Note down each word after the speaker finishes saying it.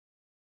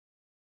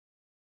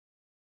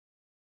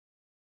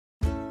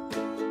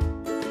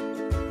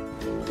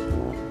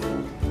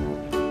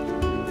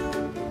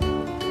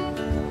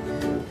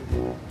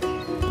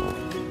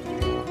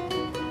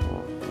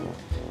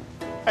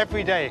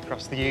Every day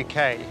across the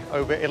UK,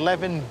 over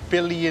 11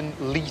 billion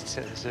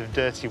litres of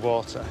dirty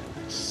water,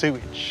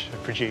 sewage, are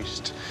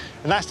produced.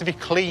 And that's to be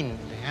cleaned.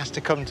 It has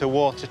to come to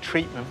water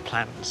treatment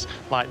plants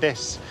like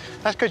this.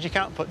 That's because you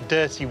can't put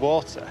dirty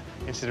water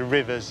into the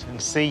rivers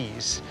and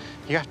seas.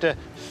 You have to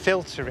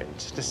filter it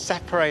to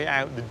separate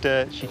out the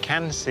dirt you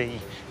can see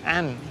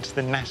and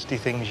the nasty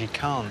things you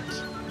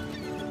can't.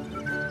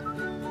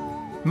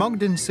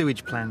 Mogden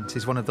Sewage Plant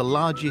is one of the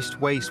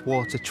largest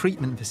wastewater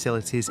treatment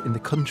facilities in the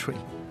country,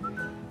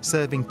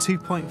 serving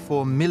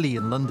 2.4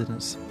 million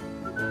Londoners.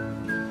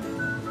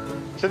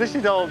 So this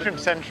is all from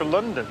central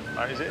London,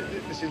 right?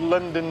 This is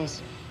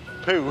London's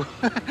poo,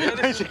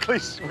 basically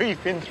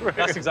sweeping through.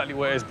 That's exactly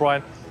what it is,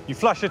 Brian. You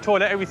flush your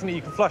toilet, everything that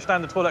you can flush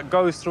down the toilet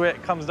goes through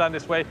it, comes down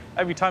this way.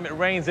 Every time it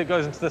rains, it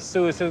goes into the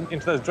sewers,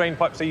 into those drain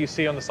pipes that you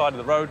see on the side of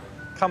the road,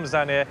 comes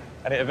down here,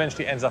 and it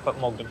eventually ends up at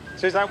Mogden.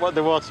 So is that what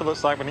the water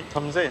looks like when it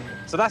comes in?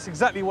 So that's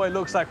exactly what it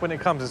looks like when it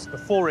comes,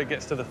 before it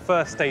gets to the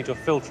first stage of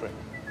filtering.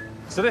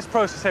 So this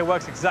process here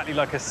works exactly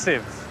like a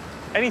sieve.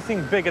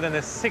 Anything bigger than a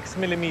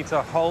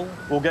 6mm hole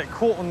will get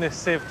caught on this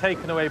sieve,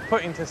 taken away,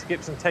 put into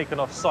skips and taken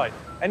off site.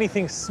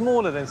 Anything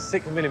smaller than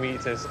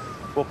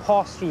 6mm will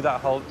pass through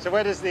that hole. So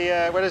where does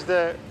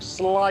the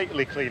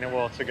slightly cleaner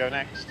water go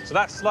next? So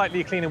that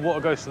slightly cleaner water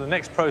goes to the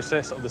next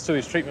process of the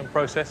sewage treatment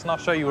process, and I'll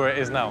show you where it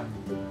is now.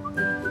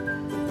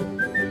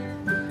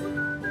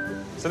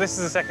 So this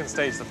is the second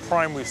stage, the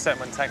primary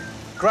settlement tank.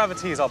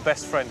 Gravity is our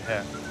best friend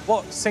here.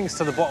 What sinks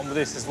to the bottom of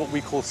this is what we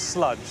call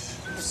sludge.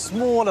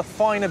 Smaller,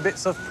 finer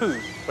bits of poo.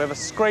 We have a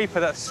scraper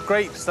that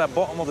scrapes that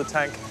bottom of the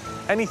tank.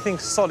 Anything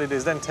solid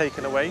is then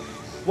taken away.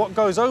 What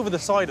goes over the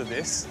side of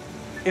this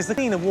is the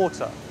cleaner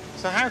water.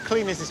 So how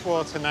clean is this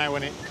water now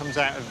when it comes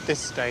out of this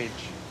stage?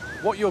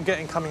 What you're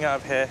getting coming out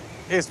of here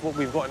is what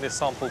we've got in this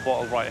sample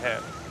bottle right here.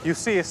 You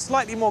see it's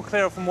slightly more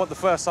clearer from what the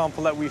first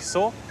sample that we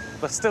saw,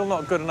 but still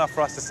not good enough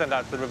for us to send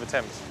out to the River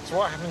Thames. So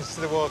what happens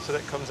to the water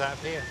that comes out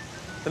of here?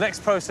 The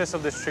next process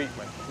of this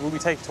treatment will be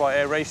taken to our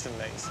aeration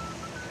lanes.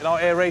 In our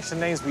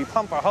aeration lanes, we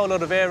pump a whole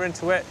lot of air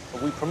into it,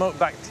 and we promote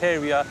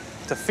bacteria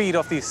to feed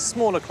off these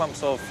smaller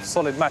clumps of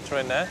solid matter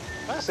in there.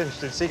 That's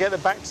interesting. So you get the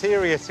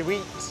bacteria to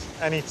eat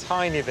any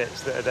tiny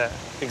bits that are there.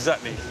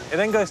 Exactly. It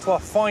then goes to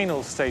our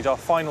final stage, our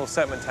final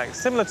settlement tank,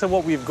 similar to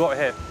what we've got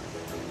here.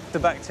 The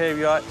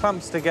bacteria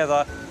clumps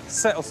together,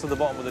 settles to the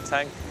bottom of the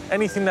tank.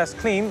 Anything that's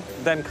clean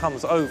then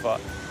comes over.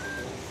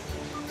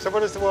 So what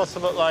does the water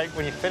look like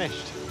when you're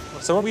finished?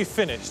 So when we've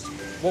finished,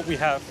 what we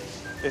have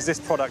is this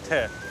product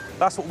here.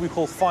 That's what we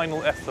call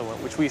final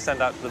effluent, which we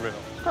send out to the river.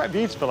 It's quite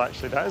beautiful,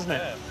 actually, that, isn't it?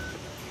 Yeah.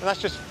 And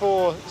that's just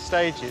 4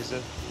 stages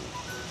of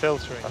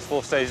filtering. That's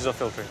 4 stages of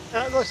filtering.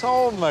 That looks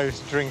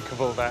almost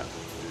drinkable, that.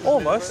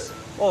 Almost,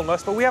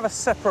 but we have a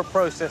separate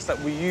process that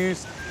we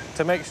use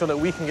to make sure that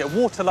we can get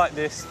water like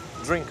this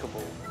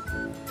drinkable.